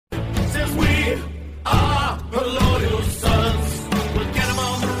'cause we are her loyal sons. We'll get 'em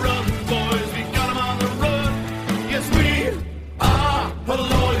on the run, boys, we got 'em on the run. Yes, we are her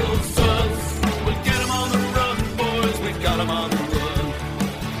loyal sons. We'll get 'em on the run, boys, we got 'em on the run.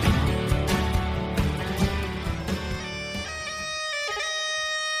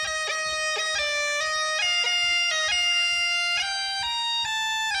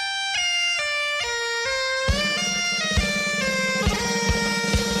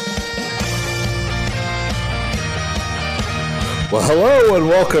 Well, hello and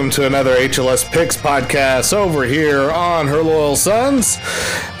welcome to another HLS Picks podcast over here on Her Loyal Sons.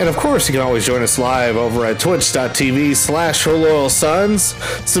 And of course, you can always join us live over at twitch.tv/Her Loyal Sons.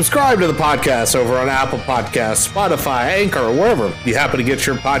 Subscribe to the podcast over on Apple Podcasts, Spotify, Anchor, or wherever you happen to get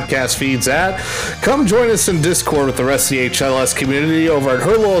your podcast feeds at. Come join us in Discord with the rest of the HLS community over at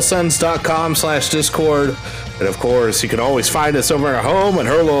herloyalsons.com/Discord. And of course, you can always find us over at our home at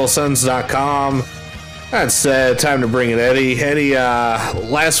herloyalsons.com. That's time to bring it, Eddie. Eddie,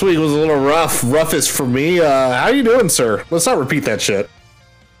 last week was a little roughest for me. How you doing, sir? Let's not repeat that shit.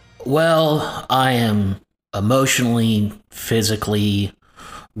 Well, I am emotionally, physically,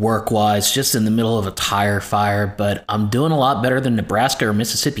 work-wise, just in the middle of a tire fire, but I'm doing a lot better than Nebraska or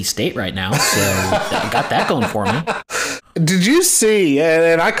Mississippi State right now, so I got that going for me. Did you see,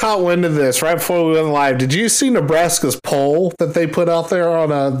 and I caught wind of this right before we went live, did you see Nebraska's poll that they put out there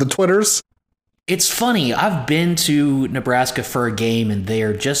on the Twitters? It's funny. I've been to Nebraska for a game, and they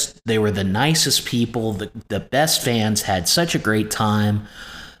were the nicest people, the best fans, had such a great time.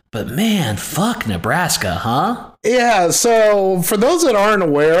 But man, fuck Nebraska, huh? Yeah, so for those that aren't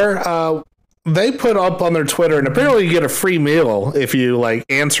aware, they put up on their Twitter, and apparently you get a free meal if you like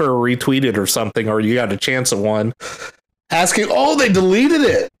answer or retweet it or something, or you got a chance at one, asking, oh, they deleted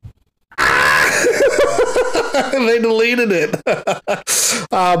it. They deleted it.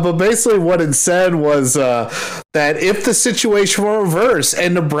 But basically what it said was that if the situation were reversed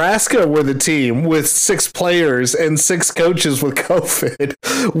and Nebraska were the team with 6 players and 6 coaches with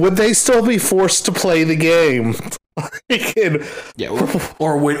COVID, would they still be forced to play the game?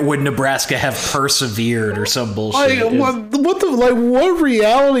 Or would Nebraska have persevered or some bullshit? What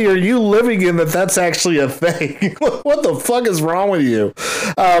reality are you living in that's actually a thing? What the fuck is wrong with you?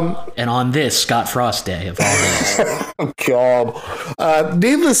 And on this Scott Frost Day of all days. Oh God.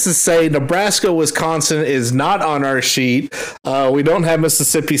 Needless to say, Nebraska, Wisconsin is not on our sheet. We don't have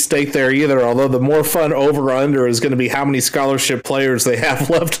Mississippi State there either, although the more fun over-under is going to be how many scholarship players they have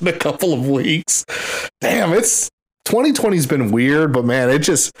left in a couple of weeks. Damn, 2020's been weird, but man,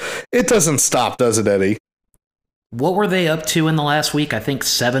 it doesn't stop, does it, Eddie? What were they up to in the last week? I think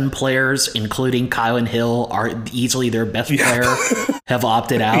 7 players, including Kylan Hill, are easily their best player, have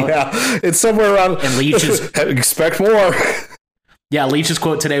opted out. Yeah, it's somewhere around. And Leach's expect more. Yeah, Leach's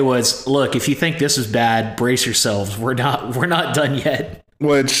quote today was, "Look, if you think this is bad, brace yourselves. We're not done yet."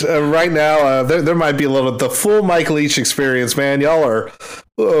 Which right now there might be the full Mike Leach experience, man. Y'all are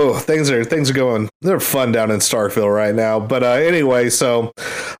things are going. They're fun down in Starkville right now. But anyway, so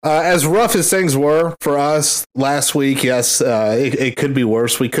as rough as things were for us last week, yes, it could be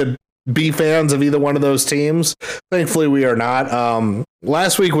worse. We could be fans of either one of those teams. Thankfully, we are not.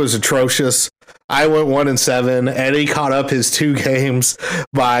 Last week was atrocious. I went 1-7. Eddie caught up his 2 games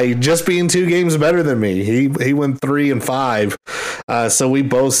by just being 2 games better than me. He went 3-5. So we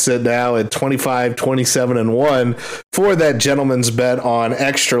both sit now at 25, 27-1 for that gentleman's bet on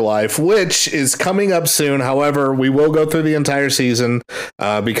Extra Life, which is coming up soon. However, we will go through the entire season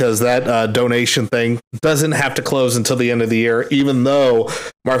because that donation thing doesn't have to close until the end of the year, even though,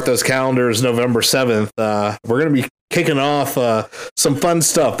 mark those calendars, November 7th, we're going to be kicking off some fun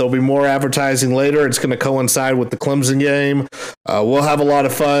stuff. There'll be more advertising later. It's going to coincide with the Clemson game. We'll have a lot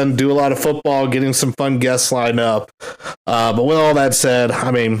of fun, do a lot of football, getting some fun guests lined up. But with all that said,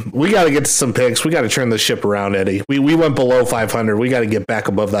 I mean, we got to get to some picks. We got to turn the ship around, Eddie. We went below 500. We got to get back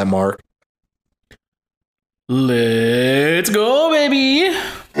above that mark. Let's go, baby.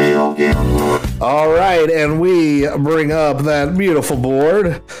 All right, and we bring up that beautiful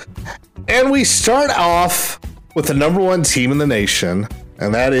board. And we start off with the number 1 team in the nation,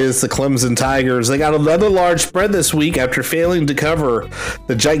 and that is the Clemson Tigers. They got another large spread this week after failing to cover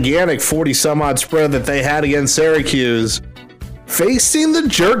the gigantic 40-some-odd spread that they had against Syracuse. Facing the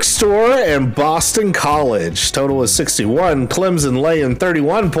Jerk Store and Boston College. Total is 61. Clemson laying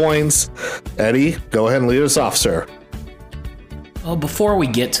 31 points. Eddie, go ahead and lead us off, sir. Well, before we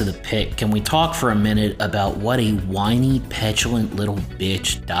get to the pick, can we talk for a minute about what a whiny, petulant little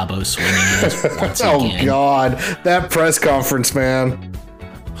bitch Dabo Swinney is once again? Oh, God. That press conference, man.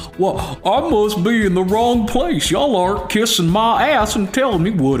 Well, I must be in the wrong place. Y'all aren't kissing my ass and telling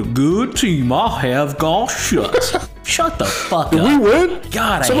me what a good team I have. Gosh, shucks. Shut the fuck up. Did we win?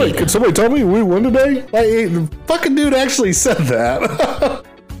 God, Can somebody tell me we won today? Like, the fucking dude actually said that.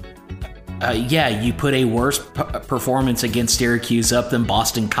 Yeah, you put a worse performance against Syracuse up than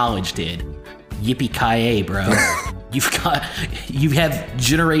Boston College did. Yippee-ki-yay, bro. You have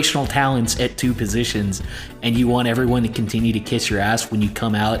generational talents at two positions, and you want everyone to continue to kiss your ass when you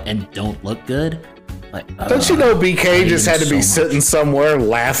come out and don't look good? Like, don't you know BK just had to be sitting somewhere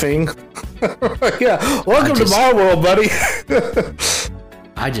laughing? Yeah, welcome to my world, buddy.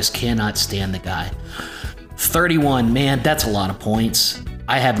 I just cannot stand the guy. 31, man, that's a lot of points.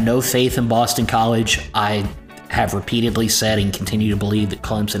 I have no faith in Boston College. I have repeatedly said and continue to believe that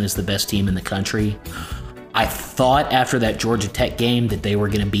Clemson is the best team in the country. I thought after that Georgia Tech game that they were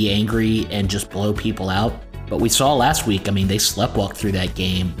going to be angry and just blow people out. But we saw last week, I mean, they sleptwalked through that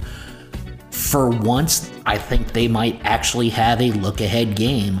game. For once, I think they might actually have a look-ahead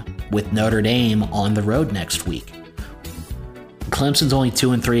game with Notre Dame on the road next week. Clemson's only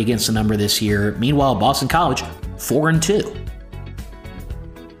 2-3 against the number this year. Meanwhile, Boston College, 4-2.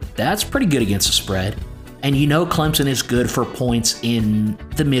 That's pretty good against the spread. And you know Clemson is good for points in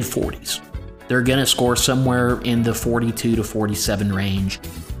the mid-40s. They're going to score somewhere in the 42 to 47 range.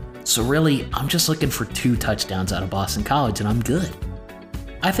 So really, I'm just looking for 2 touchdowns out of Boston College, and I'm good.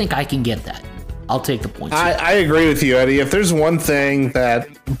 I think I can get that. I'll take the points. I agree with you, Eddie. If there's one thing that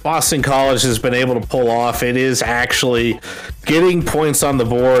Boston College has been able to pull off, it is actually getting points on the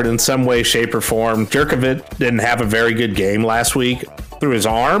board in some way, shape, or form. Jerkovic didn't have a very good game last week through his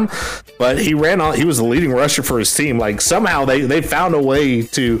arm, but he was the leading rusher for his team. Like, somehow they found a way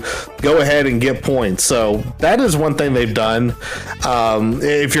to go ahead and get points. So that is one thing they've done.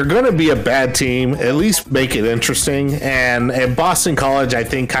 If you're going to be a bad team, at least make it interesting. And Boston College, I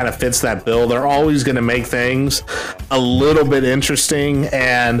think, kind of fits that bill. They're always going to make things a little bit interesting.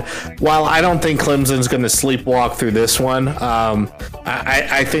 And while I don't think Clemson's going to sleepwalk through this one,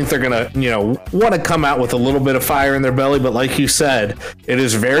 I think they're going to, want to come out with a little bit of fire in their belly. But like you said, it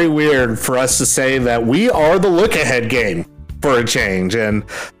is very weird for us to say that we are the look-ahead game for a change, and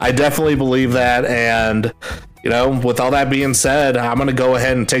I definitely believe that. And with all that being said, I'm going to go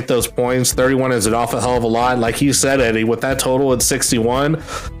ahead and take those points. 31 is an awful hell of a lot. Like you said, Eddie, with that total at 61,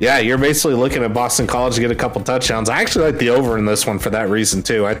 yeah, you're basically looking at Boston College to get a couple touchdowns. I actually like the over in this one for that reason,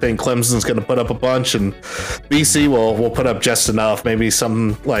 too. I think Clemson's going to put up a bunch, and BC will put up just enough. Maybe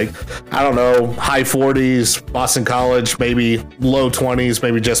something like, I don't know, high 40s, Boston College, maybe low 20s,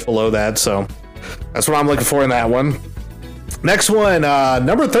 maybe just below that. So that's what I'm looking for in that one. Next one,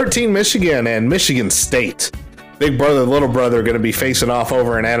 number 13, Michigan and Michigan State. Big brother, little brother are going to be facing off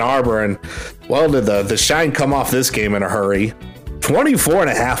over in Ann Arbor. And, well, did the shine come off this game in a hurry?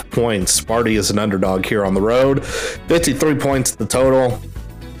 24.5 points. Sparty is an underdog here on the road. 53 points the total.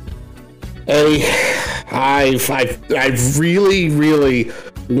 I've really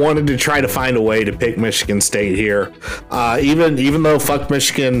wanted to try to find a way to pick Michigan State here. Even though fuck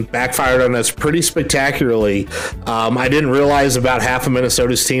Michigan backfired on us pretty spectacularly, I didn't realize about half of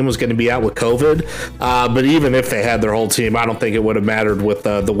Minnesota's team was going to be out with COVID. But even if they had their whole team, I don't think it would have mattered with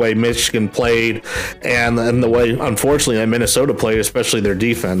the way Michigan played and the way, unfortunately, that Minnesota played, especially their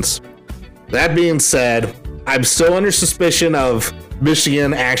defense. That being said, I'm still under suspicion of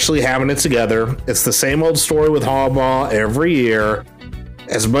Michigan actually having it together. It's the same old story with Harbaugh every year.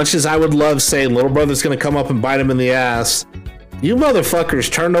 As much as I would love saying little brother's going to come up and bite him in the ass, you motherfuckers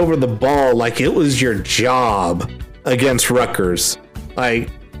turned over the ball like it was your job against Rutgers.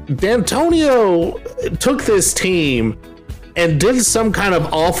 Like, D'Antonio took this team and did some kind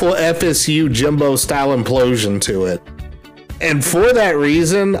of awful FSU Jimbo style implosion to it. And for that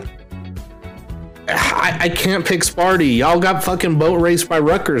reason, I can't pick Sparty. Y'all got fucking boat raced by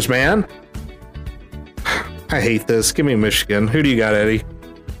Rutgers, man. I hate this. Give me Michigan. Who do you got, Eddie?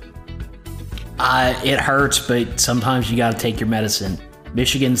 It hurts, but sometimes you got to take your medicine.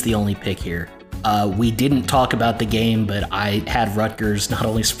 Michigan's the only pick here. We didn't talk about the game, but I had Rutgers not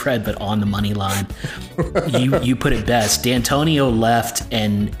only spread, but on the money line. You put it best. D'Antonio left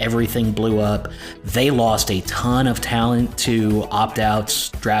and everything blew up. They lost a ton of talent to opt-outs,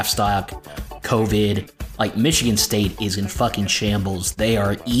 draft stock, COVID. Like, Michigan State is in fucking shambles. They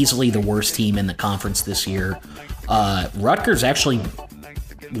are easily the worst team in the conference this year. Rutgers actually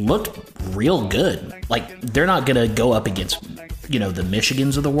looked real good. Like, they're not going to go up against, the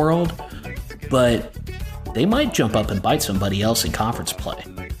Michigans of the world, but they might jump up and bite somebody else in conference play.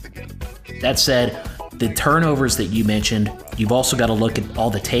 That said, the turnovers that you mentioned, you've also got to look at all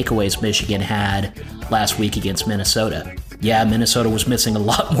the takeaways Michigan had last week against Minnesota. Yeah, Minnesota was missing a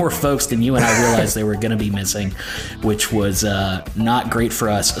lot more folks than you and I realized they were going to be missing, which was not great for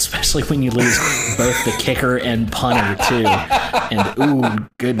us, especially when you lose both the kicker and punter, too. And, ooh,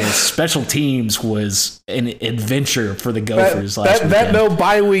 goodness, special teams was an adventure for the Gophers last weekend. That no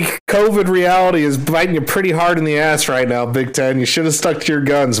bye week COVID reality is biting you pretty hard in the ass right now, Big Ten. You should have stuck to your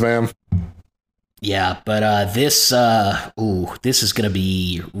guns, man. Yeah, but this is going to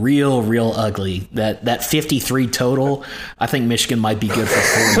be real ugly. That 53 total, I think Michigan might be good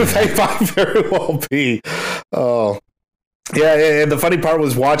for 40. They might very well be. Oh, yeah, and the funny part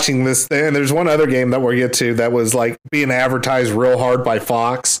was watching this, and there's one other game that we'll get to that was like being advertised real hard by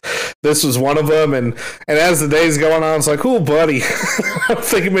Fox. This was one of them, and as the days going on, it's like, oh, buddy, I don't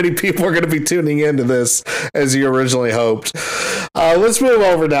think many people are going to be tuning into this as you originally hoped. Let's move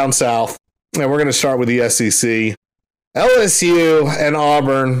over down south. And we're going to start with the SEC. LSU and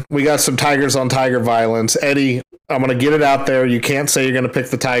Auburn, we got some Tigers on Tiger violence. Eddie, I'm going to get it out there. You can't say you're going to pick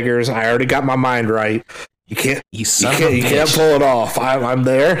the Tigers. I already got my mind right. You can't pull it off. I'm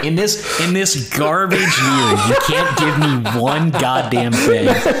there. In this garbage year, you can't give me one goddamn thing.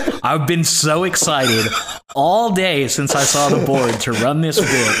 I've been so excited all day since I saw the board to run this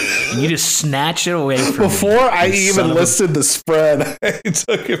bit, and you just snatch it away from me. Before I even listed the spread, I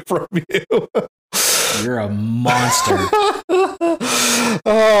took it from you. You're a monster.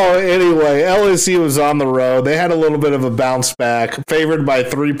 Oh, anyway, LSU was on the road. They had a little bit of a bounce back, favored by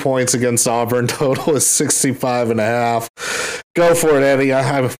 3 points against Auburn. Total is 65.5. Go for it, Eddie.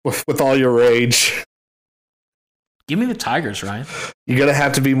 I'm with all your rage. Give me the Tigers, Ryan. You're going to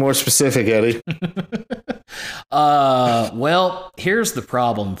have to be more specific, Eddie. Well, here's the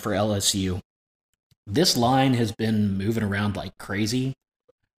problem for LSU. This line has been moving around like crazy.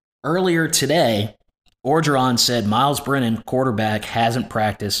 Earlier today, Orgeron said Miles Brennan, quarterback, hasn't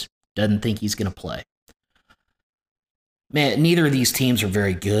practiced, doesn't think he's going to play. Man, neither of these teams are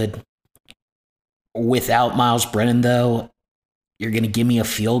very good. Without Miles Brennan, though, you're going to give me a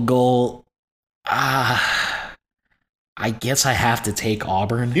field goal. I guess I have to take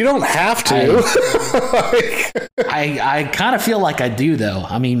Auburn. You don't have to. I kind of feel like I do, though.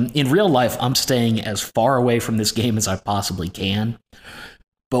 I mean, in real life, I'm staying as far away from this game as I possibly can.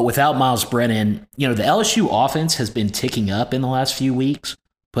 But without Miles Brennan, the LSU offense has been ticking up in the last few weeks.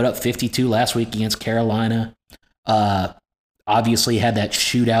 Put up 52 last week against Carolina. Obviously had that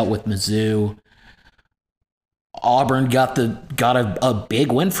shootout with Mizzou. Auburn got a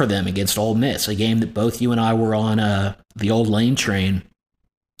big win for them against Ole Miss, a game that both you and I were on the old Lane train.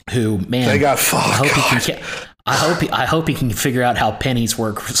 Who, man, they got fucked. I hope he can figure out how pennies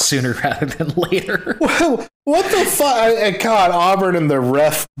work sooner rather than later. Well, what the fuck? God, Auburn and their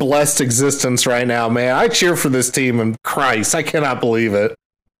ref blessed existence right now, man. I cheer for this team, and Christ, I cannot believe it.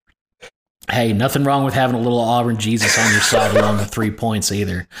 Hey, nothing wrong with having a little Auburn Jesus on your side along with 3 points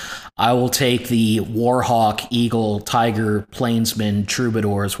either. I will take the Warhawk, Eagle, Tiger, Plainsman,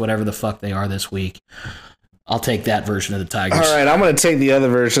 Troubadours, whatever the fuck they are this week. I'll take that version of the Tigers. All right, I'm going to take the other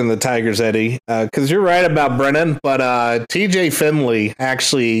version of the Tigers, Eddie, because you're right about Brennan, but TJ Finley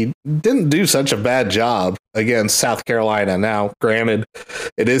actually didn't do such a bad job against South Carolina. Now, granted,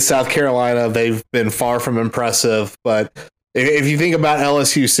 it is South Carolina. They've been far from impressive, but if you think about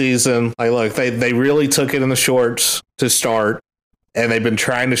LSU season, like, look, they really took it in the shorts to start, and they've been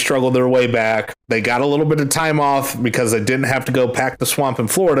trying to struggle their way back. They got a little bit of time off because they didn't have to go pack the swamp in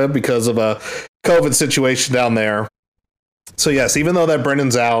Florida because of a COVID situation down there. So, yes, even though that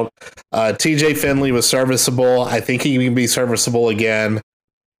Brennan's out, TJ Finley was serviceable. I think he can be serviceable again.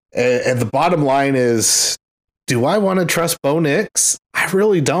 And the bottom line is, do I want to trust Bo Nix? I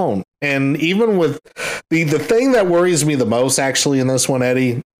really don't. And even with the thing that worries me the most, actually, in this one,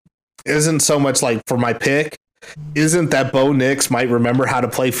 Eddie, isn't so much like for my pick, isn't that Bo Nix might remember how to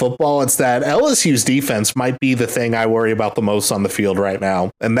play football. It's that LSU's defense might be the thing I worry about the most on the field right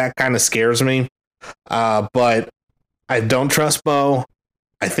now. And that kind of scares me. But I don't trust Bo.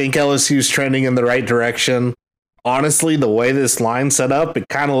 I think LSU's trending in the right direction. Honestly, the way this line's set up, it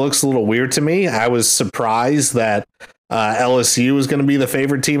kind of looks a little weird to me. I was surprised that LSU was going to be the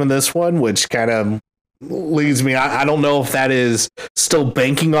favorite team in this one, which kind of leads me. I don't know if that is still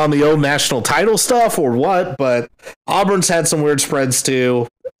banking on the old national title stuff or what, but Auburn's had some weird spreads too.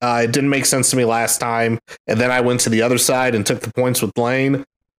 It didn't make sense to me last time. And then I went to the other side and took the points with Lane.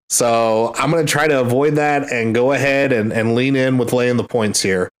 So I'm going to try to avoid that and go ahead and lean in with laying the points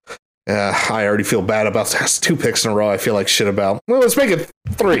here. I already feel bad about that's 2 picks in a row. I feel like shit about. Well, let's make it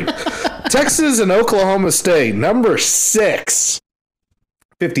 3. Texas and Oklahoma State, number 6.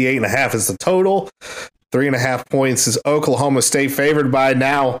 58.5 is the total. 3.5 points is Oklahoma State favored by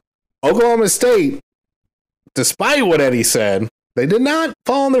now. Oklahoma State despite what Eddie said, they did not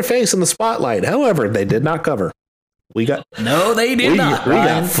fall on their face in the spotlight. However, they did not cover. No, they did not. We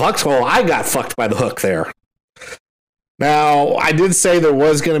got fucked. Well, I got fucked by the hook there. Now, I did say there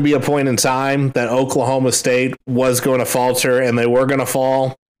was going to be a point in time that Oklahoma State was going to falter and they were going to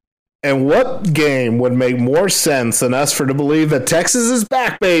fall. And what game would make more sense than us to believe that Texas is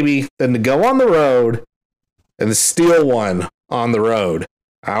back, baby, than to go on the road and steal one on the road?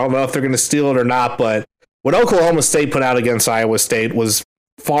 I don't know if they're going to steal it or not, but what Oklahoma State put out against Iowa State was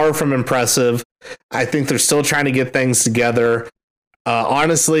far from impressive. I think they're still trying to get things together.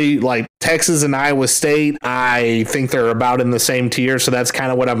 Honestly, like Texas and Iowa State, I think they're about in the same tier. So that's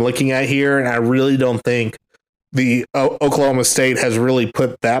kind of what I'm looking at here. And I really don't think the Oklahoma State has really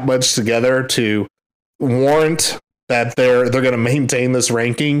put that much together to warrant that they're going to maintain this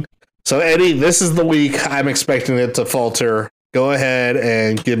ranking. So Eddie, this is the week I'm expecting it to falter. Go ahead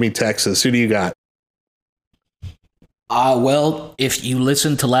and give me Texas. Who do you got? Well, if you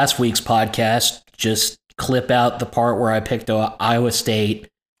listened to last week's podcast, just clip out the part where I picked Iowa State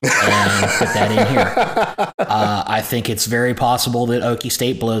and put that in here. I think it's very possible that Okie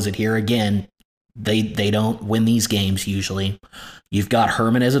State blows it here again. They don't win these games usually. You've got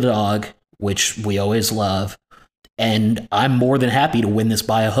Herman as a dog, which we always love, and I'm more than happy to win this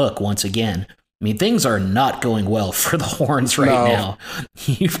by a hook once again. I mean, things are not going well for the Horns right now.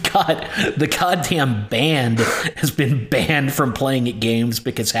 You've got the goddamn band has been banned from playing at games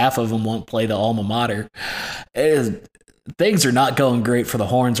because half of them won't play the alma mater. Things are not going great for the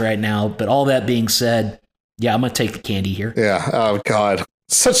Horns right now. But all that being said, yeah, I'm going to take the candy here. Yeah. Oh, God.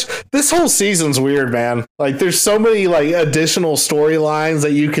 This whole season's weird, man. Like, there's so many like additional storylines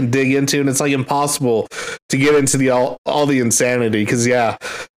that you can dig into, and it's like impossible to get into the all the insanity. Because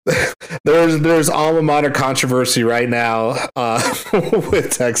there's alma mater controversy right now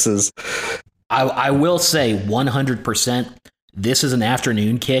with Texas. I will say 100%. This is an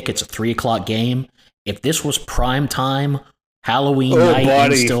afternoon kick. It's a 3:00 game. If this was prime time Halloween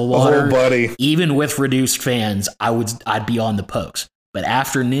night in Stillwater, even with reduced fans, I'd be on the pokes. But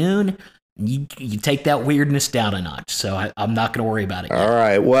afternoon, you take that weirdness down a notch. So I'm not going to worry about it yet. All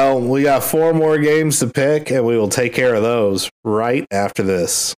right. Well, we got 4 more games to pick, and we will take care of those right after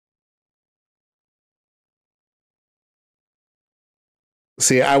this.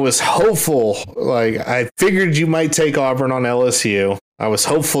 See, I was hopeful. Like, I figured you might take Auburn on LSU. I was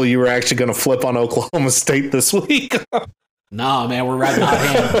hopeful you were actually going to flip on Oklahoma State this week. Nah, man, we're right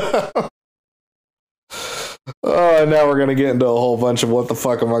behind him. Oh, and now we're going to get into a whole bunch of what the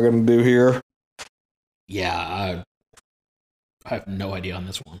fuck am I going to do here? Yeah, I have no idea on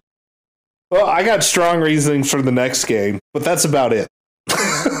this one. Well, I got strong reasoning for the next game, but that's about it.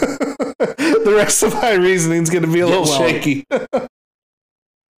 The rest of my reasoning is going to be a little shaky.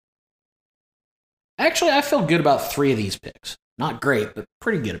 Actually, I feel good about 3 of these picks. Not great, but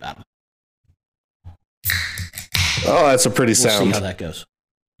pretty good about them. Oh, that's a pretty sound. We'll see how that goes.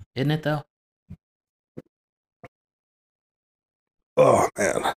 Isn't it, though? Oh,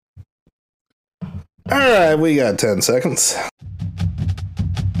 man. All right, we got 10 seconds.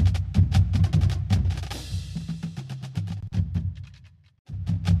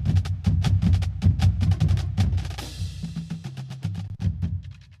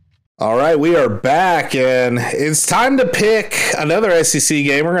 All right, we are back, and it's time to pick another SEC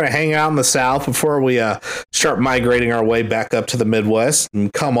game. We're going to hang out in the South before we start migrating our way back up to the Midwest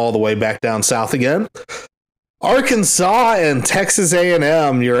and come all the way back down south again. Arkansas and Texas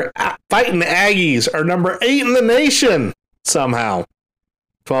A&M, your fighting Aggies, are number 8 in the nation somehow.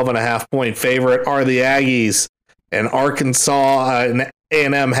 12.5-point favorite are the Aggies, and Arkansas and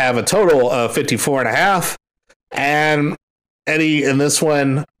A&M have a total of 54.5. And Eddie, in this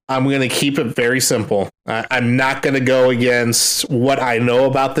one, I'm going to keep it very simple. I'm not going to go against what I know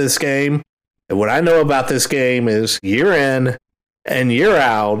about this game. And what I know about this game is year in and year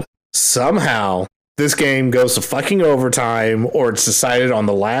out, somehow this game goes to fucking overtime or it's decided on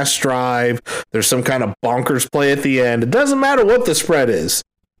the last drive. There's some kind of bonkers play at the end. It doesn't matter what the spread is.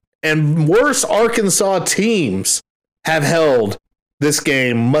 And worse Arkansas teams have held this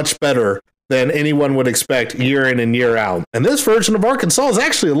game much better than anyone would expect year in and year out. And this version of Arkansas is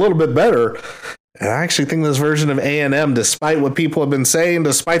actually a little bit better. And I actually think this version of A&M, despite what people have been saying,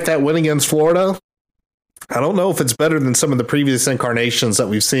 despite that win against Florida, I don't know if it's better than some of the previous incarnations that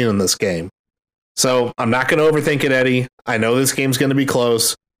we've seen in this game. So I'm not going to overthink it, Eddie. I know this game's going to be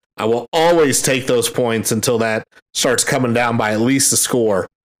close. I will always take those points until that starts coming down by at least a score.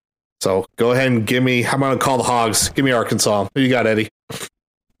 So go ahead and give me, I'm going to call the Hogs. Give me Arkansas. Who you got, Eddie?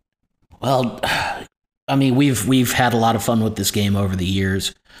 Well, I mean, we've had a lot of fun with this game over the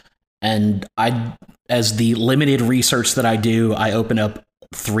years. And as the limited research that I do, I open up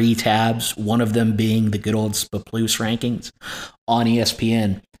 3 tabs, one of them being the good old Spaploose rankings on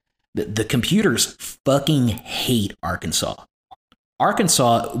ESPN. The computers fucking hate Arkansas.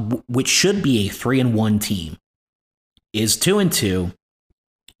 Arkansas, which should be a 3-1 team, is 2-2.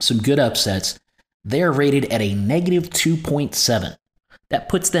 Some good upsets. They are rated at a negative 2.7. That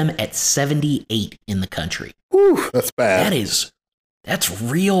puts them at 78 in the country. Whew, that's bad. That's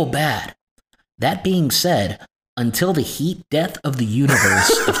real bad. That being said, until the heat death of the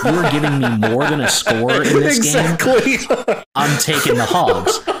universe, if you are giving me more than a score in this game, I'm taking the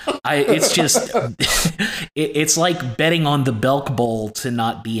Hogs. It's just, it's like betting on the Belk Bowl to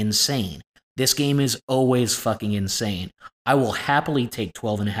not be insane. This game is always fucking insane. I will happily take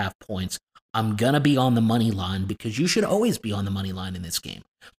 12.5 points. I'm going to be on the money line because you should always be on the money line in this game.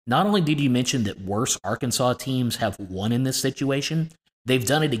 Not only did you mention that worse Arkansas teams have won in this situation, they've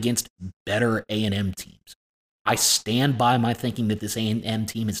done it against better A&M teams. I stand by my thinking that this A&M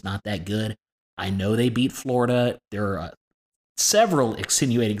team is not that good. I know they beat Florida. There are several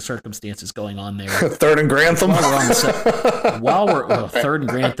extenuating circumstances going on there. Third and Grantham. While we're Third and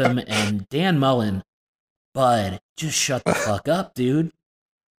Grantham and Dan Mullen, bud, just shut the fuck up, dude.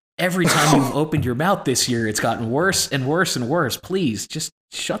 Every time you've opened your mouth this year, it's gotten worse and worse and worse. Please, just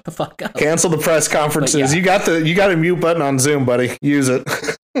shut the fuck up. Cancel the press conferences. Yeah. You got a mute button on Zoom, buddy. Use it.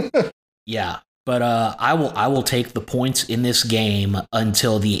 Yeah, but I will take the points in this game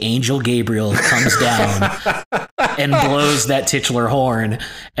until the angel Gabriel comes down and blows that titular horn,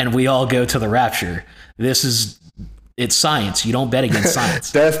 and we all go to the rapture. It's science. You don't bet against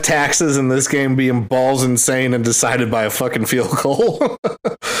science. Death taxes in this game being balls insane and decided by a fucking field goal.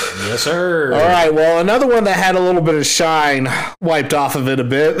 Yes, sir. All right. Well, another one that had a little bit of shine wiped off of it a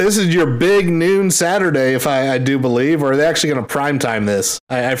bit. This is your big noon Saturday, if I do believe, or are they actually going to prime time this?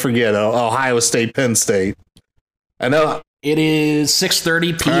 I forget. Ohio State, Penn State. I know. It is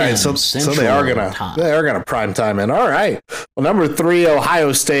 6:30 p.m. All right, so they are gonna prime time in. All right. Well, number 3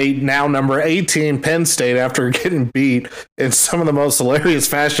 Ohio State, now number 18 Penn State, after getting beat in some of the most hilarious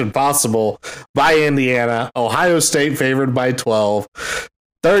fashion possible by Indiana. Ohio State favored by 12.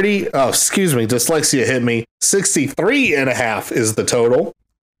 Dyslexia hit me. 63.5 is the total.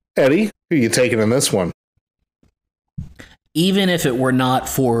 Eddie, who are you taking in this one? Even if it were not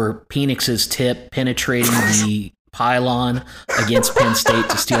for Penix's tip penetrating the pylon against Penn State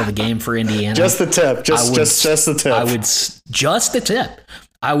to steal the game for Indiana. Just the tip. Just the tip.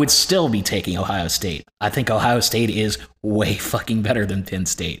 I would still be taking Ohio State. I think Ohio State is way fucking better than Penn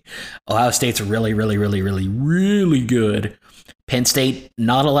State. Ohio State's really, really, really, really, really good. Penn State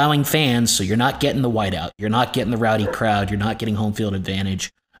not allowing fans, so you're not getting the whiteout. You're not getting the rowdy crowd. You're not getting home field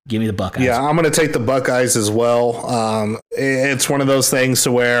advantage. Give me the Buckeyes. Yeah, I'm going to take the Buckeyes as well. It's one of those things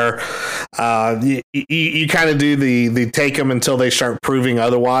to where you kind of do the take them until they start proving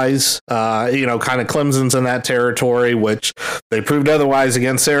otherwise. Kind of Clemson's in that territory, which they proved otherwise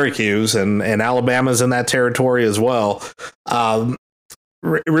against Syracuse, and Alabama's in that territory as well.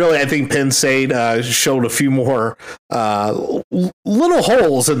 Really, I think Penn State showed a few more little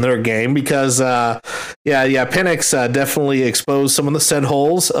holes in their game because, Penix definitely exposed some of the said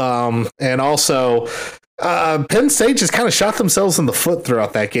holes. And also, Penn State just kind of shot themselves in the foot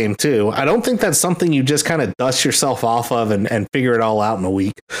throughout that game, too. I don't think that's something you just kind of dust yourself off of and figure it all out in a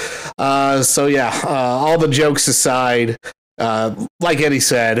week. All the jokes aside, like Eddie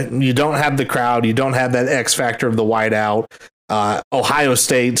said, you don't have the crowd. You don't have that X factor of the whiteout. Ohio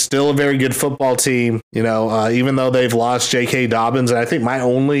State, still a very good football team, even though they've lost J.K. Dobbins. And I think my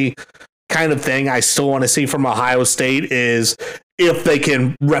only kind of thing I still want to see from Ohio State is if they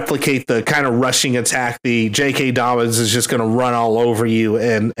can replicate the kind of rushing attack. The J.K. Dobbins is just going to run all over you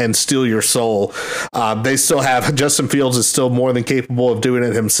and steal your soul. They still have Justin Fields is still more than capable of doing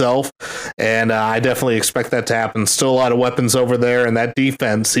it himself. And I definitely expect that to happen. Still a lot of weapons over there. And that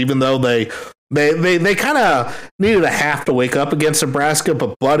defense, even though they kind of needed a half to wake up against Nebraska,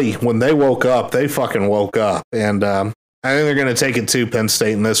 but buddy, when they woke up, they fucking woke up. And I think they're going to take it to Penn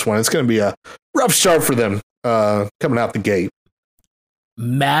State in this one. It's going to be a rough start for them coming out the gate.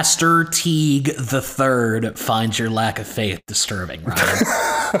 Master Teague the Third finds your lack of faith disturbing, Ryan.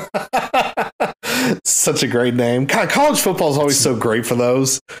 Such a great name. God, college football is always so great for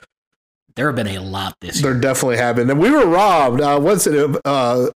those. There have been a lot this year. There definitely have been. And we were robbed. What's it?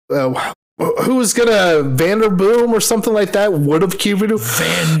 Who was gonna Vanderboom or something like that? Would have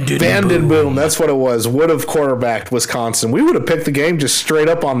Vandenboom. That's what it was. Would have quarterbacked Wisconsin. We would have picked the game just straight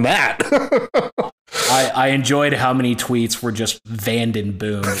up on that. I enjoyed how many tweets were just Vanden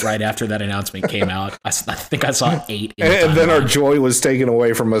Boom right after that announcement came out. I think I saw 8. And then our joy was taken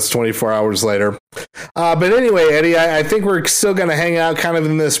away from us 24 hours later. But anyway, Eddie, I think we're still going to hang out kind of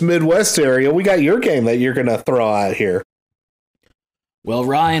in this Midwest area. We got your game that you're going to throw out here. Well,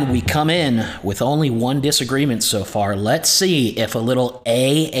 Ryan, we come in with only one disagreement so far. Let's see if a little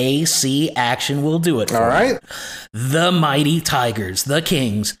AAC action will do it for All right. The mighty Tigers, the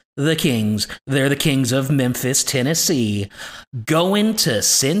Kings, they're the Kings of Memphis, Tennessee, going to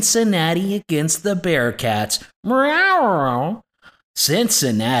Cincinnati against the Bearcats.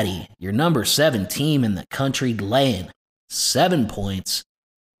 Cincinnati, your number 7 team in the country, laying 7 points.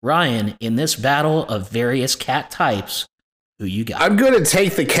 Ryan, in this battle of various cat types, who you got? I'm going to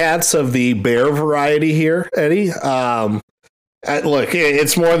take the cats of the bear variety here, Eddie. Look,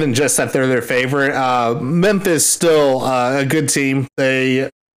 it's more than just that they're their favorite. Memphis still a good team.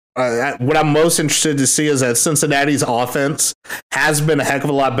 What I'm most interested to see is that Cincinnati's offense has been a heck of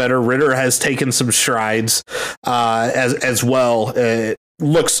a lot better. Ritter has taken some strides as well.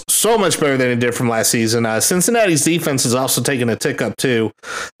 Looks so much better than it did from last season. Cincinnati's defense has also taken a tick up too.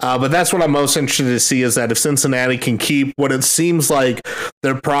 But that's what I'm most interested to see is that if Cincinnati can keep what it seems like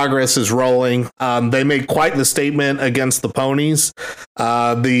their progress is rolling. They made quite the statement against the Ponies.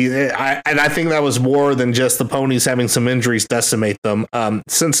 And I think that was more than just the Ponies having some injuries decimate them.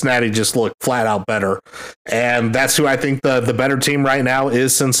 Cincinnati just looked flat out better. And that's who I think the better team right now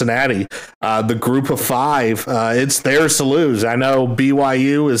is Cincinnati. The group of 5, it's theirs to lose. I know BYU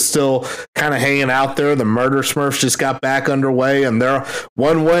is still kind of hanging out there. The Murder Smurfs just got back underway, and they're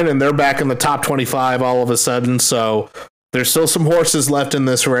 1 win, and they're back in the top 25 all of a sudden. So there's still some horses left in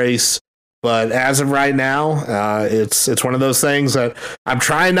this race. But as of right now, it's one of those things that I'm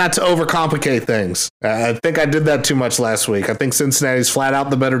trying not to overcomplicate things. I think I did that too much last week. I think Cincinnati's flat out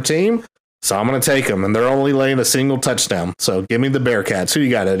the better team, so I'm going to take them. And they're only laying a single touchdown. So give me the Bearcats. Who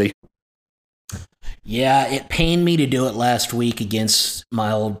you got, Eddie? Yeah, it pained me to do it last week against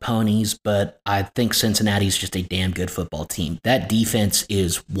my old Ponies, but I think Cincinnati's just a damn good football team. That defense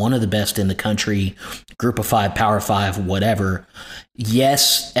is one of the best in the country, group of 5, power 5, whatever.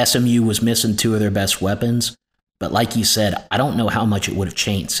 Yes, SMU was missing 2 of their best weapons, but like you said, I don't know how much it would have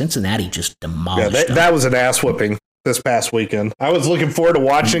changed. Cincinnati just demolished them. That was an ass whipping this past weekend. I was looking forward to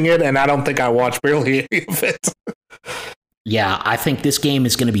watching it, and I don't think I watched barely any of it. Yeah, I think this game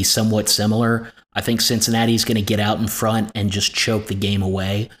is going to be somewhat similar. I think Cincinnati is going to get out in front and just choke the game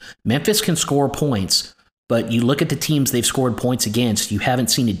away. Memphis can score points, but you look at the teams they've scored points against, you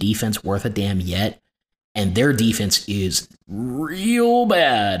haven't seen a defense worth a damn yet, and their defense is real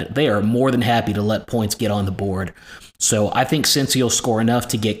bad. They are more than happy to let points get on the board. So I think Cincy will score enough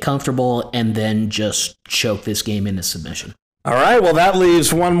to get comfortable and then just choke this game into submission. All right, well, that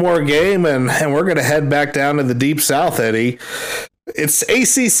leaves one more game, and we're going to head back down to the Deep South, Eddie. It's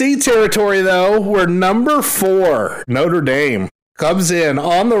ACC territory, though. We're number 4. Notre Dame comes in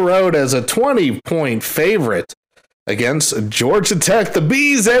on the road as a 20-point favorite against Georgia Tech. The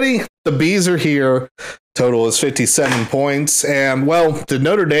Bees, Eddie, the Bees are here. Total is 57 points. And, well, did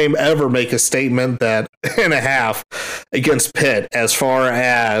Notre Dame ever make a statement that and a half against Pitt as far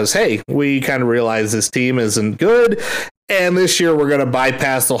as, hey, we kind of realize this team isn't good, and this year we're going to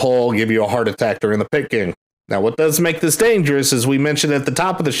bypass the whole give you a heart attack during the Pitt game. Now, what does make this dangerous, as we mentioned at the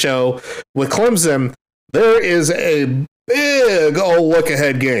top of the show, with Clemson, there is a big old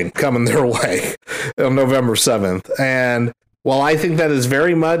look-ahead game coming their way on November 7th. And while I think that is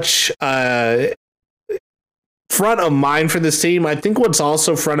very much front of mind for this team, I think what's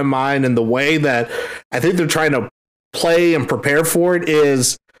also front of mind in the way that I think they're trying to play and prepare for it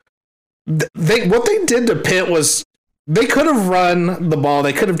is what they did to Pitt was they could have run the ball.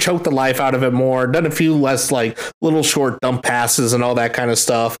 They could have choked the life out of it more, done a few less like little short dump passes and all that kind of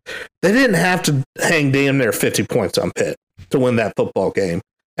stuff. They didn't have to hang damn near 50 points on Pitt to win that football game.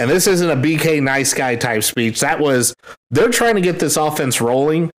 And this isn't a BK nice guy type speech. They're trying to get this offense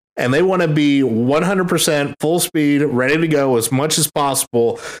rolling, and they want to be 100% full speed, ready to go as much as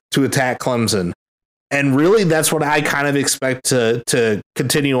possible to attack Clemson. And really, that's what I kind of expect to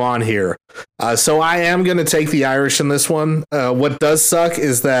continue on here. So I am going to take the Irish in this one. What does suck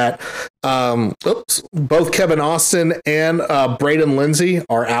is that both Kevin Austin and Braden Lindsay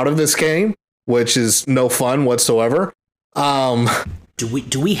are out of this game, which is no fun whatsoever.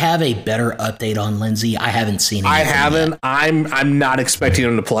 Do we have a better update on Lindsay? I haven't seen it. I haven't. Yet. I'm not expecting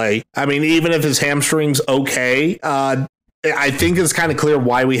him to play. I mean, even if his hamstring's okay, I think it's kind of clear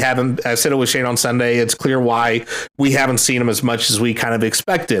why we haven't. I said it with Shane on Sunday. It's clear why we haven't seen him as much as we kind of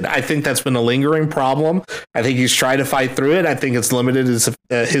expected. I think that's been a lingering problem. I think he's tried to fight through it. I think it's limited his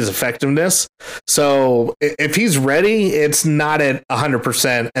effectiveness. So if he's ready, it's not at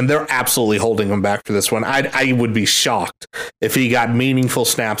 100%, and they're absolutely holding him back for this one. I would be shocked if he got meaningful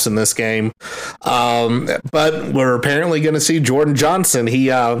snaps in this game. But we're apparently going to see Jordan Johnson.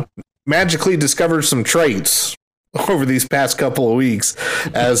 He magically discovered some traits over these past couple of weeks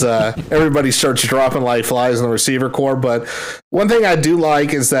as everybody starts dropping like flies in the receiver core. But one thing I do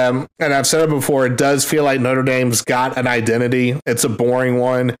like is that, and I've said it before, it does feel like Notre Dame's got an identity. It's a boring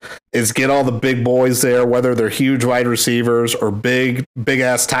one. Is get all the big boys there, whether they're huge wide receivers or big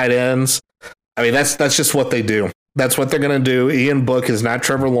ass tight ends. I mean, that's just what they do. That's what they're going to do. Ian Book is not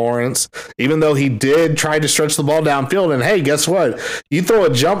Trevor Lawrence, even though he did try to stretch the ball downfield. And hey, guess what? You throw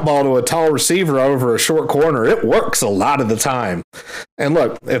a jump ball to a tall receiver over a short corner, it works a lot of the time. And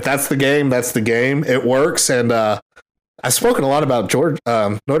look, if that's the game, that's the game. It works. And I've spoken a lot about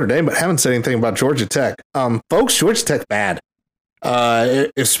Notre Dame, but haven't said anything about Georgia Tech. Folks, Georgia Tech bad.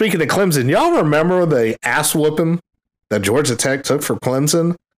 If speaking of Clemson, y'all remember the ass whooping that Georgia Tech took for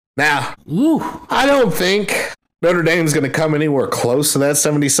Clemson? Now, I don't think Notre Dame's going to come anywhere close to that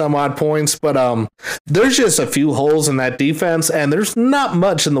 70-some-odd points, but there's just a few holes in that defense, and there's not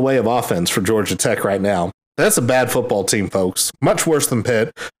much in the way of offense for Georgia Tech right now. That's a bad football team, folks. Much worse than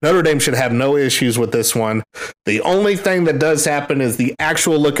Pitt. Notre Dame should have no issues with this one. The only thing that does happen is the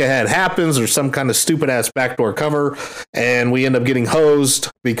actual look-ahead happens or some kind of stupid-ass backdoor cover, and we end up getting hosed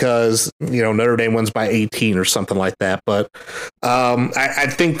because, Notre Dame wins by 18 or something like that. But I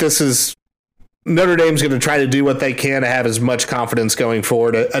think this is Notre Dame's going to try to do what they can to have as much confidence going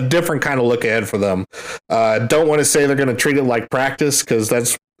forward, a different kind of look ahead for them. Don't want to say they're going to treat it like practice because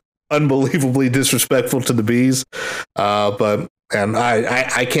that's unbelievably disrespectful to the Bees. But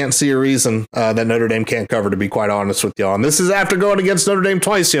I can't see a reason that Notre Dame can't cover, to be quite honest with y'all. And this is after going against Notre Dame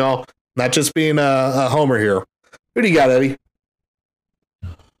twice, y'all, not just being a homer here. Who do you got, Eddie?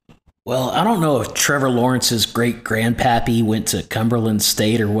 Well, I don't know if Trevor Lawrence's great-grandpappy went to Cumberland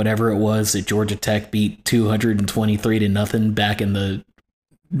State or whatever it was that Georgia Tech beat 223-0 back in the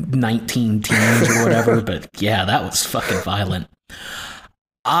 19 teens or whatever, but yeah, that was fucking violent.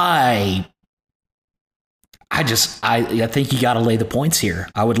 I think you got to lay the points here.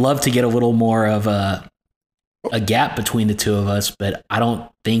 I would love to get a little more of a gap between the two of us, but I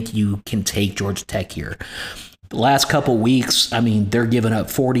don't think you can take Georgia Tech here. The last couple weeks, I mean, they're giving up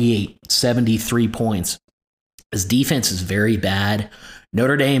 48, 73 points. This defense is very bad.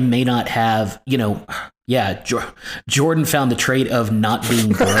 Notre Dame may not have, Jordan found the trait of not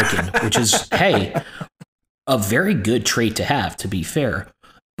being broken, which is, hey, a very good trait to have, to be fair.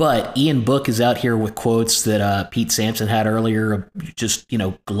 But Ian Book is out here with quotes that Pete Sampson had earlier, just,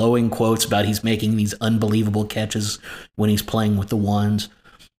 glowing quotes about he's making these unbelievable catches when he's playing with the ones.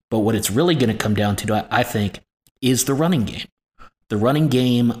 But what it's really going to come down to, I think, is the running game. The running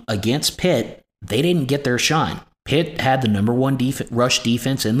game against Pitt, they didn't get their shine. Pitt had the number one rush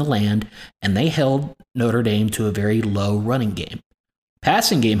defense in the land, and they held Notre Dame to a very low running game.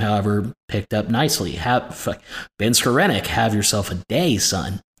 Passing game, however, picked up nicely. Ben Skorenek, have yourself a day,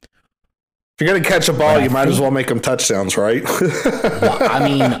 son. If you're going to catch a ball, you might as well make them touchdowns, right? Well, I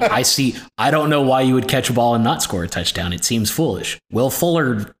mean, I don't know why you would catch a ball and not score a touchdown. It seems foolish. Will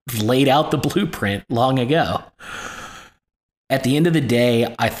Fuller laid out the blueprint long ago. At the end of the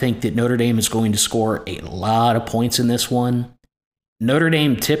day, I think that Notre Dame is going to score a lot of points in this one. Notre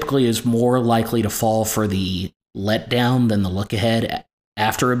Dame typically is more likely to fall for the letdown than the look ahead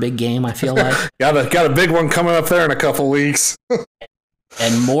after a big game, I feel like. got a big one coming up there in a couple weeks.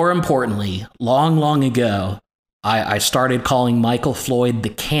 And more importantly, long ago, I started calling Michael Floyd the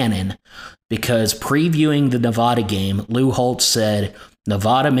Cannon because previewing the Nevada game, Lou Holtz said,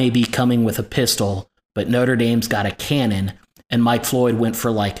 Nevada may be coming with a pistol, but Notre Dame's got a cannon, and Mike Floyd went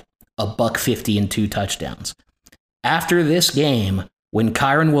for like $150 and 2 touchdowns. After this game, when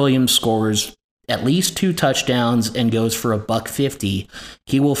Kyron Williams scores at least 2 touchdowns and goes for $150,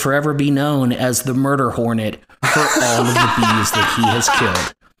 he will forever be known as the murder hornet for all of the bees that he has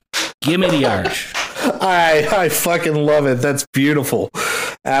killed. Give me the Irish. I fucking love it. That's beautiful.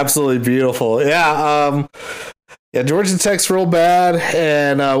 Absolutely beautiful. Yeah. Georgia Tech's real bad.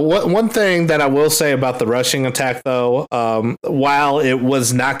 And one thing that I will say about the rushing attack, though, while it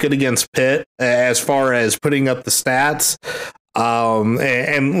was not good against Pitt as far as putting up the stats,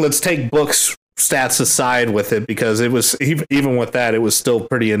 and let's take Book's stats aside with it because it was even with that, it was still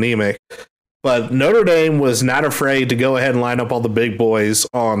pretty anemic. But Notre Dame was not afraid to go ahead and line up all the big boys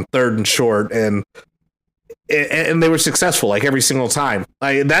on 3rd and short. And and they were successful like every single time.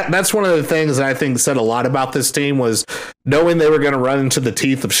 That's one of the things that I think said a lot about this team was knowing they were going to run into the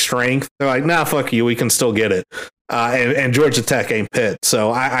teeth of strength. They're like, nah, fuck you, we can still get it. And Georgia Tech ain't Pitt.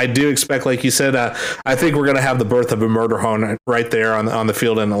 So I do expect, like you said, I think we're going to have the birth of a murder hornet right there on the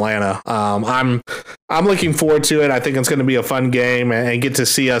field in Atlanta. I'm looking forward to it. I think it's going to be a fun game and get to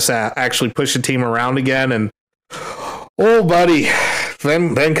see us actually push the team around again. And oh, buddy,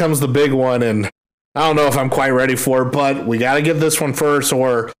 then comes the big one, and I don't know if I'm quite ready for it, but we got to get this one first,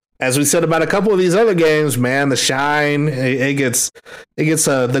 or as we said about a couple of these other games, man, the shine, it gets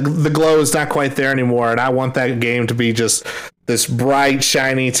the glow is not quite there anymore, and I want that game to be just this bright,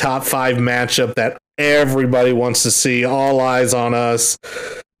 shiny top 5 matchup that everybody wants to see. All eyes on us,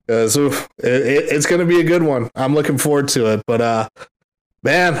 because it's going to be a good one. I'm looking forward to it, but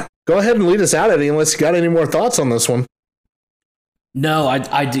man, go ahead and lead us out, Eddie, unless you got any more thoughts on this one. No,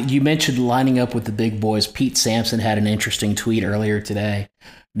 you mentioned lining up with the big boys. Pete Sampson had an interesting tweet earlier today.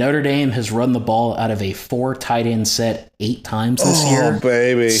 Notre Dame has run the ball out of a 4 tight end set 8 times this year. Oh,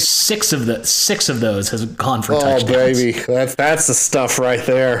 baby. 6 of those has gone for touchdowns. Oh, baby. That's the stuff right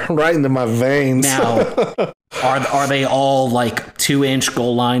there. Right into my veins. Now, are they all like 2-inch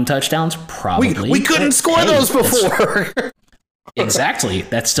goal line touchdowns? Probably. We couldn't score those before. Exactly.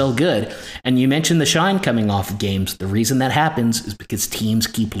 That's still good. And you mentioned the shine coming off of games. The reason that happens is because teams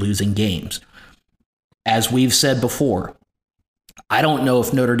keep losing games. As we've said before, I don't know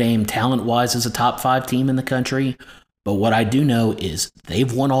if Notre Dame talent-wise is a top 5 team in the country, but what I do know is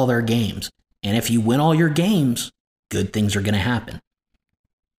they've won all their games. And if you win all your games, good things are going to happen.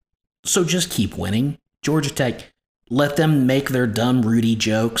 So just keep winning. Georgia Tech, let them make their dumb Rudy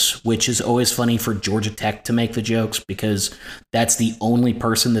jokes, which is always funny for Georgia Tech to make the jokes because that's the only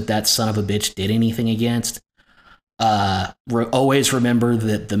person that son of a bitch did anything against. Always remember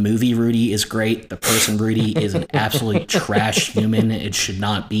that the movie Rudy is great. The person Rudy is an absolute trash human. It should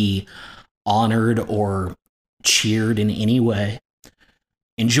not be honored or cheered in any way.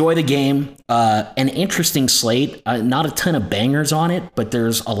 Enjoy the game. An interesting slate. Not a ton of bangers on it, but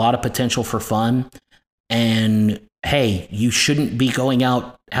there's a lot of potential for fun. And hey, you shouldn't be going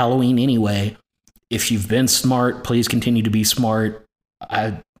out Halloween anyway. If you've been smart, please continue to be smart.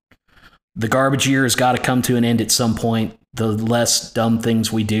 The garbage year has got to come to an end at some point. The less dumb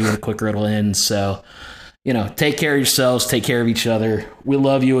things we do, the quicker it'll end. So, take care of yourselves. Take care of each other. We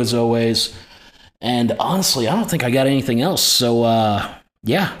love you as always. And honestly, I don't think I got anything else. So,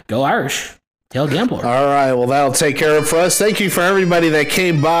 go Irish. Hail Gambler. All right, well, that'll take care of it for us. Thank you for everybody that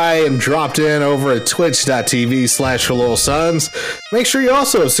came by and dropped in over at twitch.tv/HelloSuns. Make sure you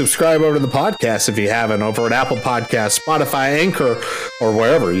also subscribe over to the podcast if you haven't, over at Apple Podcasts, Spotify, Anchor, or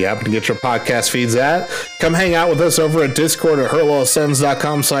wherever you happen to get your podcast feeds at. Come hang out with us over at Discord at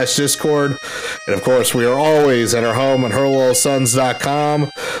HurlLSuns.com/Discord. And of course, we are always at our home at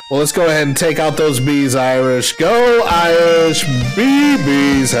HurlLSuns.com. Well, let's go ahead and take out those Bees, Irish. Go Irish!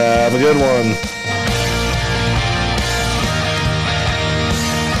 Bees! Have a good one.